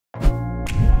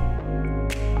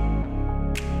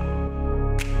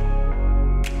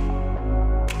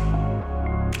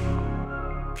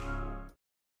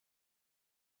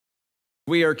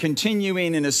We are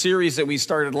continuing in a series that we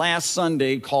started last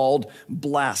Sunday called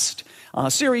Blessed, a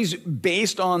series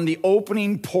based on the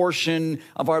opening portion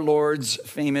of our Lord's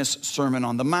famous Sermon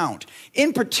on the Mount.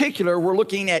 In particular, we're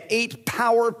looking at 8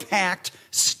 power-packed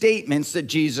statements that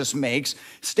Jesus makes,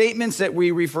 statements that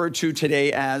we refer to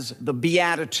today as the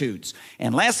beatitudes.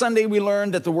 And last Sunday, we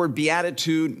learned that the word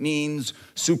beatitude means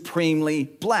supremely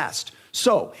blessed.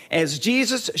 So, as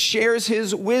Jesus shares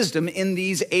his wisdom in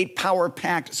these 8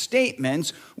 power-packed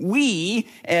statements, we,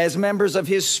 as members of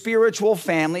his spiritual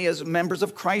family, as members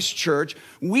of Christ Church,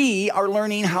 we are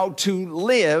learning how to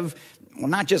live, well,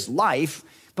 not just life,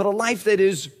 but a life that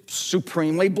is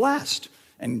supremely blessed.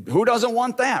 And who doesn't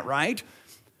want that, right?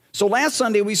 So last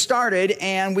Sunday we started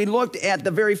and we looked at the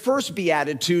very first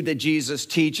beatitude that Jesus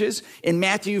teaches. In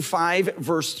Matthew 5,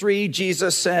 verse 3,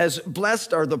 Jesus says,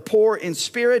 "Blessed are the poor in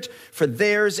spirit, for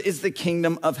theirs is the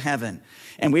kingdom of heaven."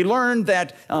 And we learned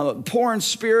that poor in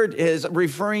spirit is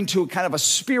referring to kind of a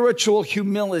spiritual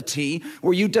humility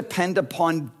where you depend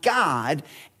upon God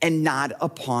and not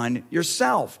upon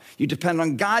yourself. You depend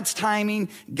on God's timing,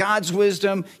 God's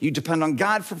wisdom. You depend on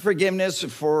God for forgiveness,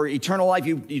 for eternal life.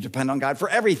 You depend on God for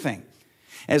everything.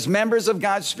 As members of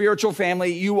God's spiritual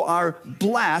family, you are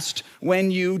blessed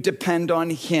when you depend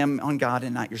on him, on God,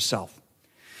 and not yourself.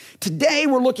 Today,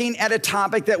 we're looking at a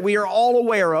topic that we are all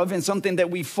aware of and something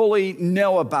that we fully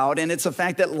know about, and it's the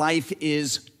fact that life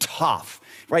is tough.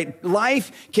 Right?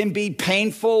 Life can be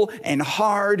painful and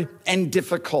hard and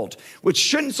difficult, which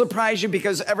shouldn't surprise you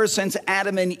because ever since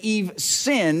Adam and Eve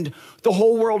sinned, the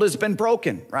whole world has been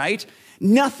broken, right?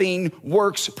 Nothing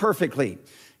works perfectly.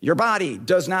 Your body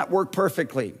does not work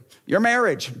perfectly. Your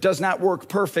marriage does not work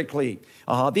perfectly.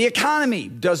 The economy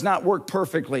does not work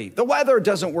perfectly. The weather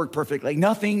doesn't work perfectly.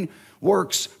 Nothing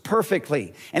works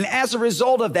perfectly. And as a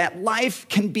result of that, life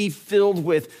can be filled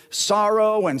with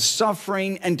sorrow and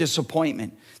suffering and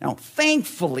disappointment. Now,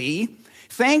 thankfully,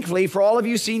 for all of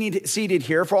you seated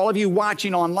here, for all of you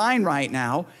watching online right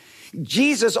now,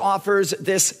 Jesus offers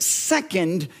this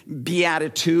second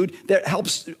beatitude that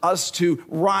helps us to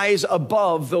rise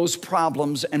above those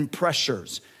problems and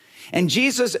pressures. And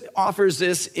Jesus offers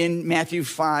this in Matthew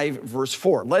 5, verse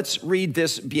 4. Let's read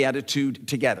this beatitude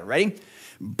together. Ready?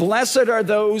 "Blessed are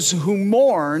those who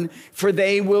mourn, for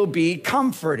they will be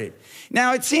comforted."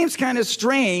 Now, it seems kind of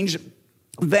strange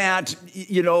that,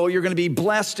 you're going to be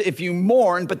blessed if you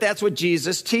mourn, but that's what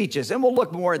Jesus teaches. And we'll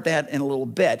look more at that in a little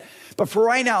bit. But for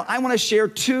right now, I want to share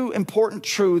 2 important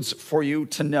truths for you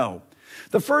to know.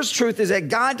 The first truth is that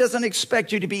God doesn't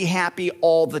expect you to be happy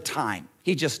all the time.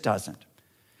 He just doesn't.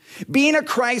 Being a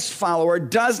Christ follower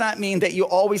does not mean that you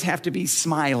always have to be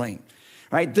smiling.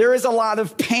 Right? There is a lot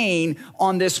of pain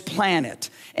on this planet,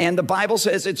 and the Bible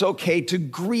says it's okay to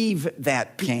grieve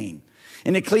that pain.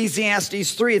 In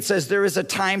Ecclesiastes 3, it says there is a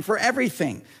time for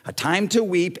everything, a time to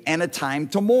weep and a time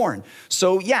to mourn.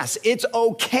 So yes, it's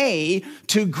okay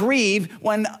to grieve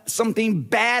when something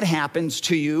bad happens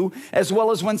to you, as well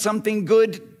as when something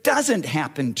good doesn't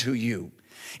happen to you.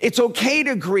 It's okay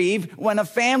to grieve when a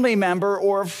family member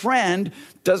or a friend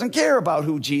doesn't care about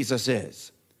who Jesus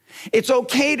is. It's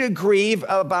okay to grieve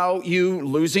about you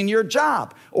losing your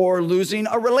job or losing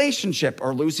a relationship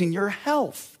or losing your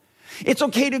health. It's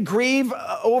okay to grieve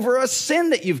over a sin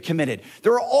that you've committed.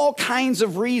 There are all kinds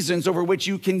of reasons over which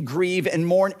you can grieve and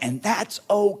mourn, and that's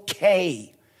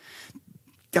okay.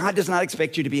 God does not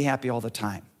expect you to be happy all the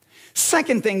time.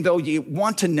 Second thing, though, you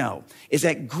want to know is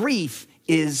that grief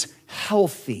is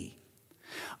healthy.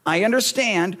 I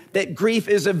understand that grief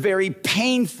is a very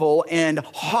painful and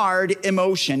hard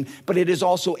emotion, but it is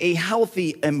also a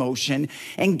healthy emotion.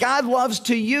 And God loves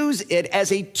to use it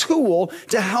as a tool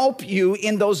to help you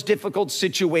in those difficult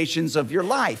situations of your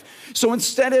life. So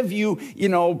instead of you,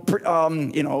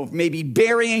 maybe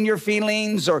burying your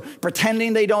feelings or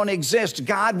pretending they don't exist,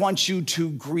 God wants you to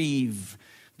grieve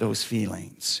those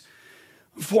feelings.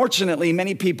 Fortunately,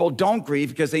 many people don't grieve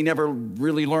because they never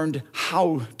really learned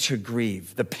how to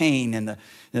grieve the pain and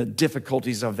the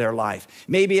difficulties of their life.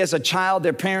 Maybe as a child,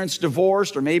 their parents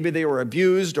divorced, or maybe they were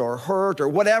abused or hurt or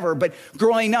whatever. But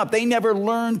growing up, they never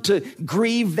learned to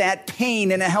grieve that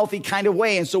pain in a healthy kind of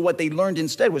way. And so what they learned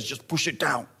instead was just push it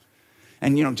down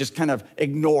and, just kind of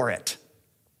ignore it.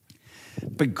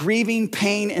 But grieving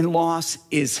pain and loss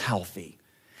is healthy.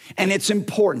 And it's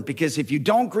important because if you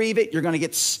don't grieve it, you're going to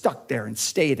get stuck there and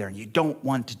stay there, and you don't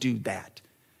want to do that.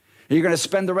 You're going to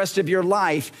spend the rest of your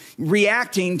life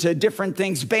reacting to different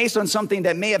things based on something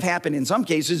that may have happened in some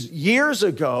cases years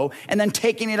ago, and then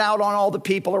taking it out on all the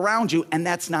people around you, and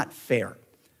that's not fair.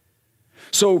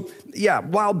 So,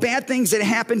 while bad things that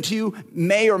happen to you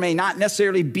may or may not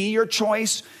necessarily be your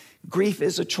choice, grief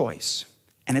is a choice.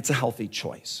 and it's a healthy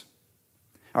choice.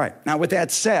 All right, now with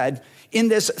that said, in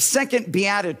this second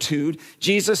beatitude,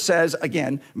 Jesus says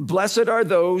again, blessed are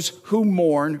those who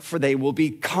mourn, for they will be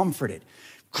comforted.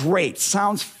 Great,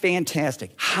 sounds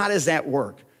fantastic. How does that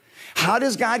work? How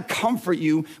does God comfort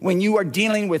you when you are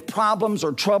dealing with problems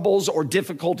or troubles or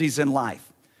difficulties in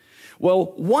life? Well,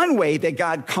 one way that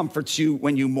God comforts you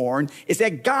when you mourn is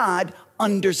that God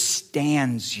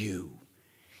understands you.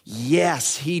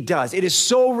 Yes, he does. It is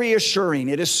so reassuring.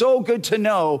 It is so good to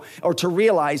know or to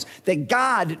realize that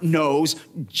God knows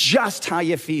just how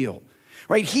you feel,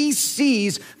 right? He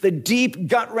sees the deep,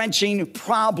 gut-wrenching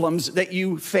problems that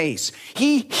you face.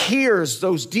 He hears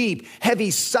those deep, heavy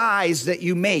sighs that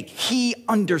you make. He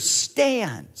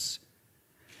understands.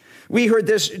 We heard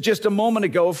this just a moment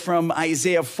ago from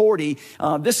Isaiah 40.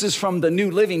 This is from the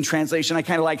New Living Translation. I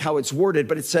kind of like how it's worded,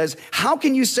 but it says, how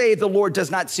can you say the Lord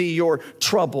does not see your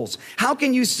troubles? How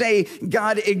can you say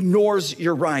God ignores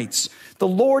your rights? The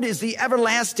Lord is the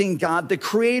everlasting God, the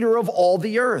creator of all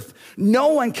the earth.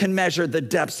 No one can measure the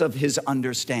depths of his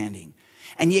understanding.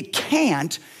 And you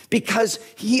can't, because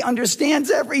he understands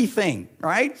everything,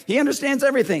 right? He understands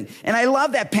everything. And I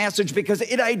love that passage because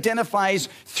it identifies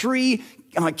three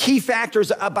key factors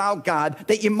about God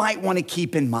that you might want to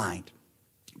keep in mind,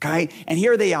 okay? And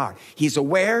here they are. He's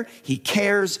aware, he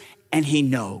cares, and he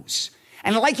knows.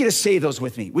 And I'd like you to say those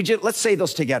with me. Let's say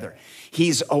those together.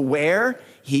 He's aware,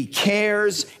 he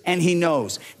cares, and he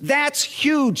knows. That's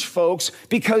huge, folks,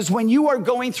 because when you are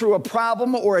going through a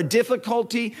problem or a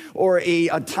difficulty or a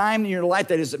time in your life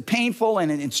that is painful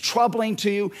and it's troubling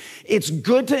to you, it's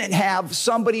good to have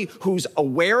somebody who's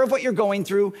aware of what you're going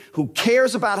through, who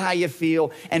cares about how you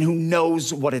feel, and who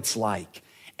knows what it's like.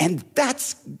 And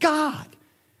that's God,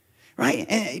 right?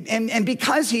 And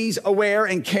because he's aware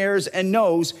and cares and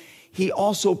knows, he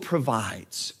also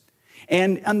provides.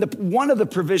 And one of the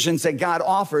provisions that God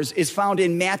offers is found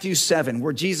in Matthew 7,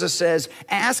 where Jesus says,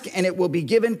 ask and it will be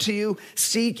given to you,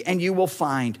 seek and you will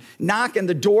find, knock and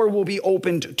the door will be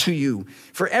opened to you.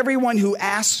 For everyone who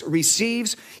asks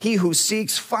receives, he who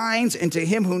seeks finds, and to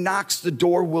him who knocks the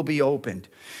door will be opened.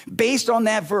 Based on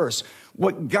that verse,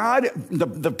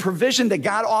 the provision that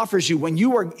God offers you when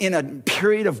you are in a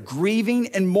period of grieving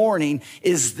and mourning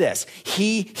is this: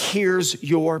 he hears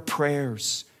your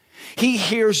prayers. He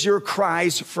hears your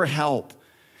cries for help.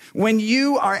 When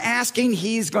you are asking,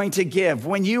 he's going to give.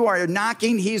 When you are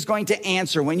knocking, he's going to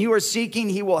answer. When you are seeking,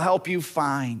 he will help you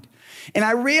find. And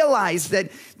I realize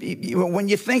that when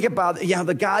you think about,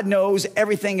 the God knows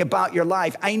everything about your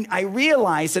life, I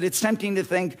realize that it's tempting to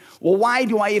think, well, why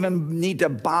do I even need to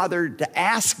bother to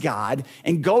ask God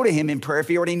and go to him in prayer if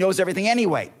he already knows everything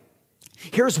anyway?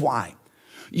 Here's why.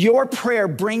 Your prayer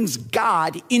brings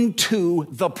God into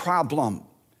the problem.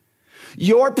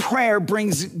 Your prayer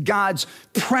brings God's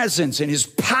presence and his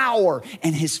power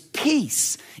and his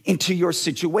peace into your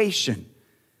situation.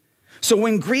 So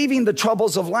when grieving the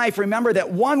troubles of life, remember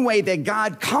that one way that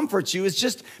God comforts you is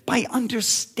just by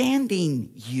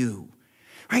understanding you,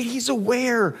 right? He's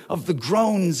aware of the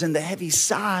groans and the heavy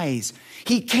sighs.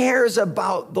 He cares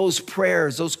about those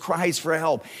prayers, those cries for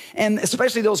help, and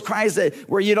especially those cries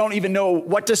where you don't even know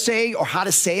what to say or how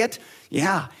to say it.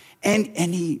 Yeah,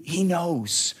 and he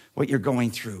knows what you're going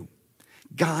through.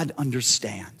 God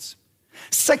understands.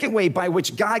 Second way by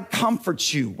which God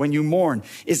comforts you when you mourn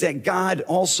is that God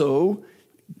also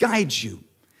guides you.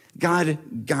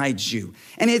 God guides you.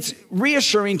 And it's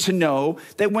reassuring to know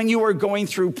that when you are going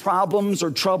through problems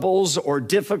or troubles or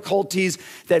difficulties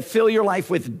that fill your life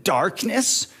with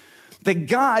darkness, that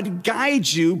God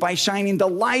guides you by shining the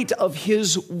light of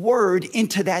his word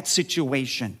into that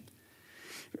situation.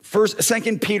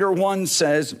 2 Peter 1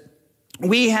 says,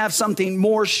 we have something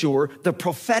more sure, the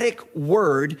prophetic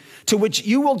word, to which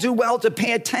you will do well to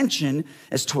pay attention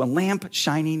as to a lamp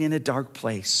shining in a dark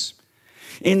place.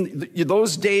 In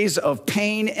those days of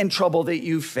pain and trouble that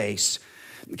you face,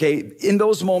 okay, in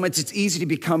those moments, it's easy to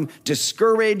become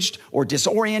discouraged or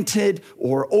disoriented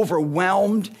or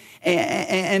overwhelmed.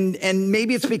 And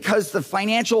maybe it's because the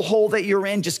financial hole that you're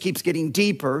in just keeps getting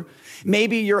deeper.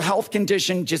 Maybe your health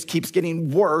condition just keeps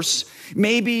getting worse.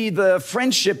 Maybe the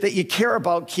friendship that you care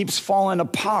about keeps falling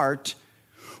apart.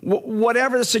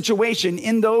 Whatever the situation,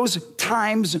 in those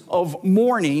times of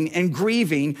mourning and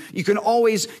grieving, you can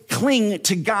always cling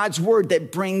to God's word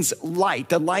that brings light,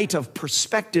 the light of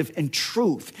perspective and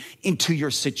truth into your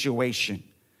situation.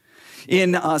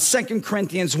 In 2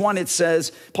 Corinthians 1,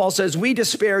 Paul says, we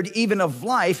despaired even of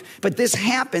life, but this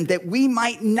happened that we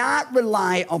might not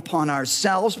rely upon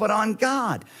ourselves, but on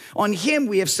God. On him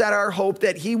we have set our hope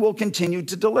that he will continue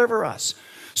to deliver us.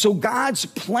 So God's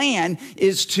plan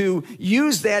is to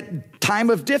use that time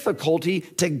of difficulty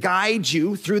to guide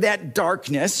you through that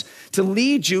darkness, to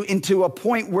lead you into a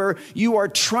point where you are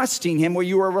trusting him, where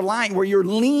you are relying, where you're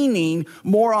leaning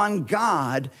more on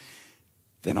God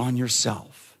than on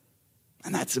yourself.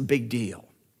 And that's a big deal.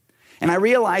 And I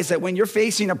realize that when you're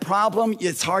facing a problem,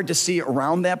 it's hard to see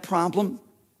around that problem.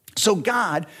 So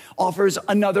God offers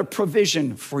another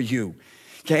provision for you.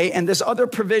 Okay, and this other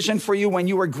provision for you when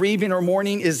you are grieving or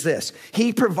mourning is this.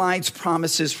 He provides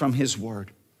promises from his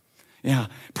word. Yeah,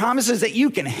 promises that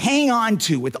you can hang on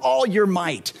to with all your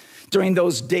might during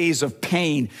those days of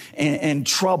pain and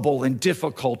trouble and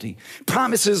difficulty.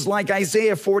 Promises like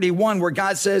Isaiah 41, where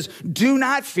God says, do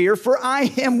not fear, for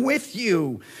I am with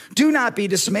you. Do not be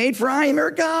dismayed, for I am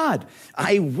your God.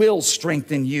 I will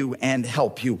strengthen you and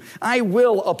help you. I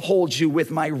will uphold you with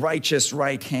my righteous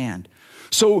right hand.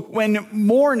 So when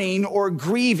mourning or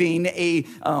grieving a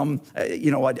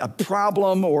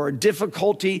problem or a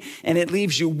difficulty, and it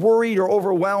leaves you worried or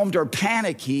overwhelmed or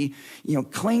panicky,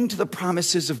 cling to the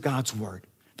promises of God's word.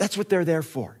 That's what they're there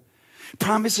for.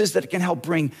 Promises that can help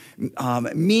bring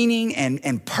meaning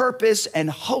and purpose and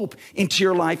hope into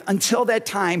your life until that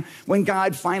time when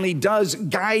God finally does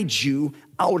guide you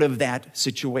out of that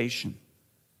situation.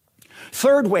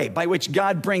 Third way by which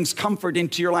God brings comfort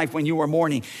into your life when you are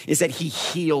mourning is that he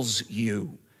heals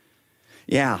you.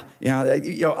 A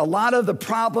lot of the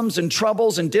problems and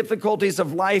troubles and difficulties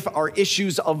of life are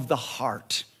issues of the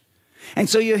heart. And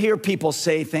so you hear people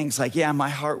say things like, my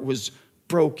heart was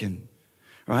broken,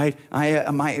 right?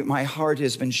 My heart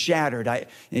has been shattered.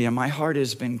 My heart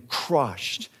has been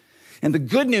crushed. And the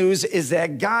good news is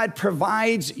that God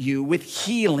provides you with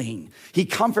healing. He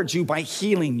comforts you by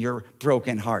healing your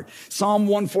broken heart. Psalm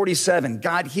 147,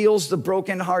 God heals the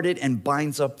brokenhearted and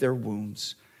binds up their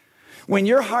wounds. When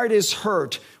your heart is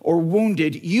hurt or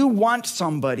wounded, you want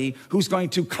somebody who's going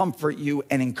to comfort you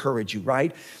and encourage you,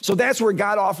 right? So that's where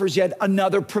God offers yet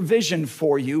another provision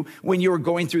for you when you are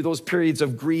going through those periods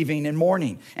of grieving and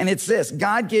mourning. And it's this: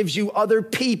 God gives you other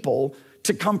people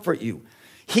to comfort you.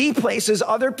 He places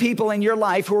other people in your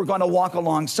life who are going to walk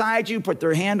alongside you, put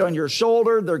their hand on your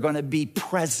shoulder. They're going to be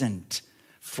present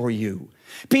for you.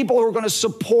 People who are going to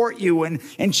support you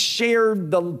and share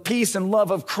the peace and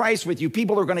love of Christ with you.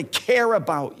 People who are going to care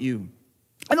about you.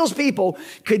 And those people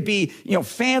could be,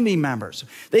 family members.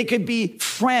 They could be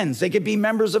friends. They could be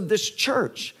members of this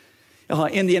church.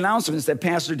 In the announcements that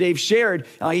Pastor Dave shared,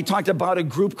 he talked about a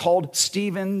group called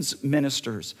Stephen's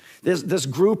Ministers. This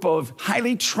group of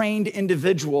highly trained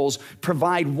individuals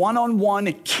provide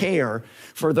one-on-one care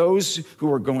for those who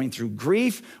are going through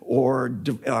grief or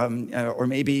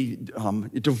maybe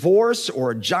divorce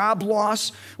or job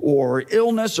loss or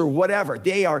illness or whatever.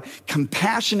 They are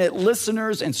compassionate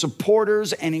listeners and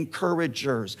supporters and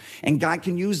encouragers. And God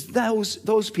can use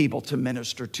those people to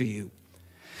minister to you.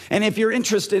 And if you're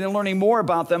interested in learning more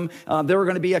about them, there are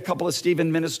going to be a couple of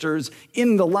Stephen ministers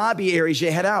in the lobby area as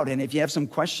you head out. And if you have some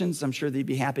questions, I'm sure they'd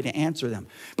be happy to answer them.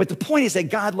 But the point is that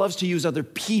God loves to use other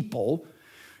people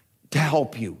to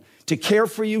help you, to care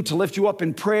for you, to lift you up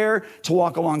in prayer, to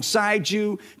walk alongside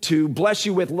you, to bless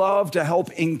you with love, to help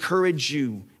encourage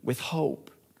you with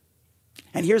hope.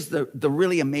 And here's the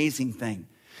really amazing thing.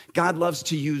 God loves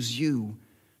to use you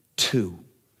too.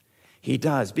 He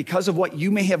does. Because of what you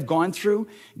may have gone through,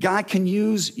 God can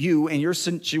use you and your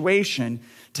situation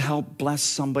to help bless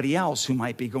somebody else who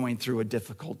might be going through a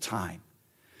difficult time.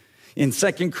 In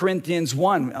 2 Corinthians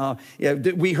 1,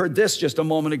 we heard this just a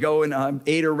moment ago, and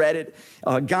Ada read it.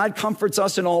 God comforts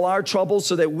us in all our troubles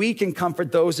so that we can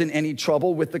comfort those in any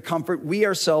trouble with the comfort we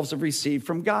ourselves have received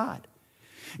from God.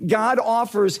 God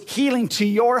offers healing to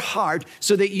your heart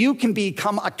so that you can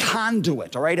become a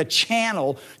conduit, all right, a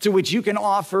channel to which you can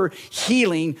offer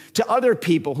healing to other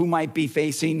people who might be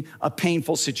facing a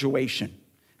painful situation,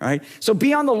 all right? So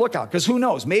be on the lookout, because who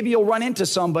knows? Maybe you'll run into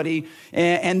somebody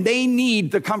and they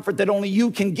need the comfort that only you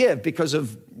can give because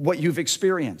of what you've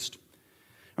experienced,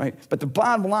 right? But the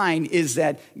bottom line is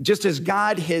that just as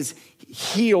God has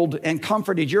healed and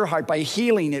comforted your heart by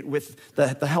healing it with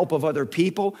the help of other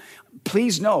people,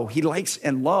 please know he likes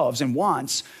and loves and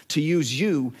wants to use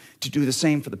you to do the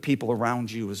same for the people around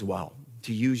you as well,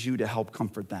 to use you to help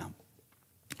comfort them.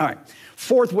 All right,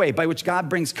 fourth way by which God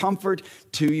brings comfort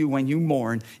to you when you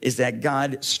mourn is that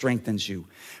God strengthens you.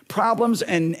 Problems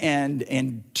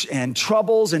and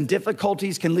troubles and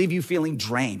difficulties can leave you feeling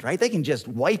drained, right? They can just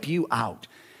wipe you out.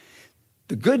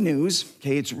 The good news,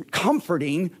 okay, it's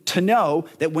comforting to know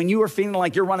that when you are feeling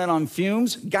like you're running on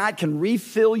fumes, God can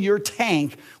refill your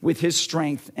tank with his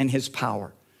strength and his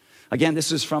power. Again,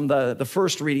 this is from the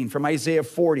first reading from Isaiah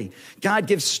 40. God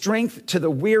gives strength to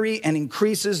the weary and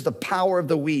increases the power of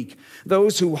the weak.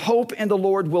 Those who hope in the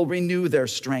Lord will renew their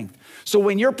strength. So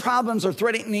when your problems are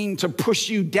threatening to push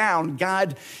you down,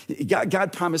 God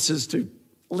promises to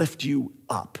lift you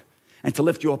up and to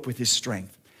lift you up with his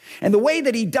strength. And the way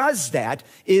that he does that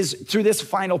is through this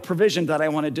final provision that I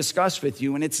want to discuss with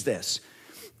you, and it's this.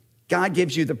 God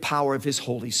gives you the power of his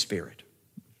Holy Spirit.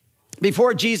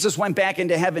 Before Jesus went back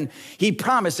into heaven, he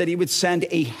promised that he would send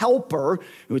a helper,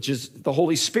 which is the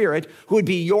Holy Spirit, who would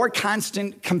be your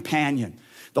constant companion.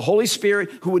 The Holy Spirit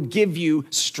who would give you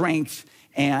strength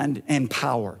and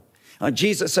power.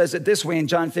 Jesus says it this way in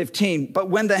John 15, but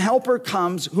when the helper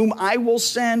comes, whom I will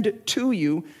send to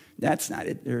you, that's not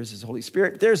it. There's his Holy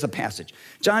Spirit. There's the passage.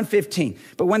 John 15.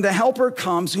 But when the helper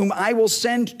comes, whom I will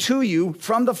send to you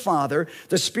from the Father,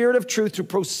 the Spirit of truth who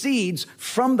proceeds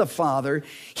from the Father,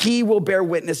 he will bear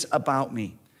witness about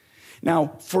me.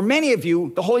 Now, for many of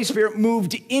you, the Holy Spirit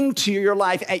moved into your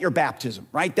life at your baptism,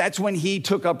 right? That's when he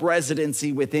took up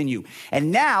residency within you.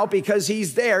 And now, because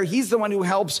he's there, he's the one who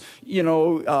helps,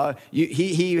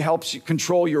 he helps you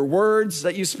control your words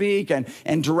that you speak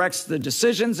and directs the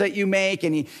decisions that you make,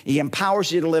 and he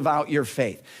empowers you to live out your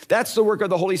faith. That's the work of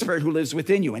the Holy Spirit who lives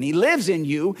within you. And he lives in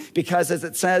you because, as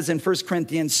it says in 1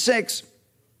 Corinthians 6,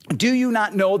 do you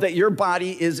not know that your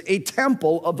body is a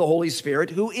temple of the Holy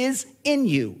Spirit who is in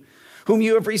you, whom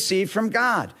you have received from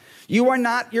God? You are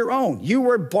not your own. You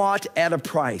were bought at a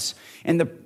price. And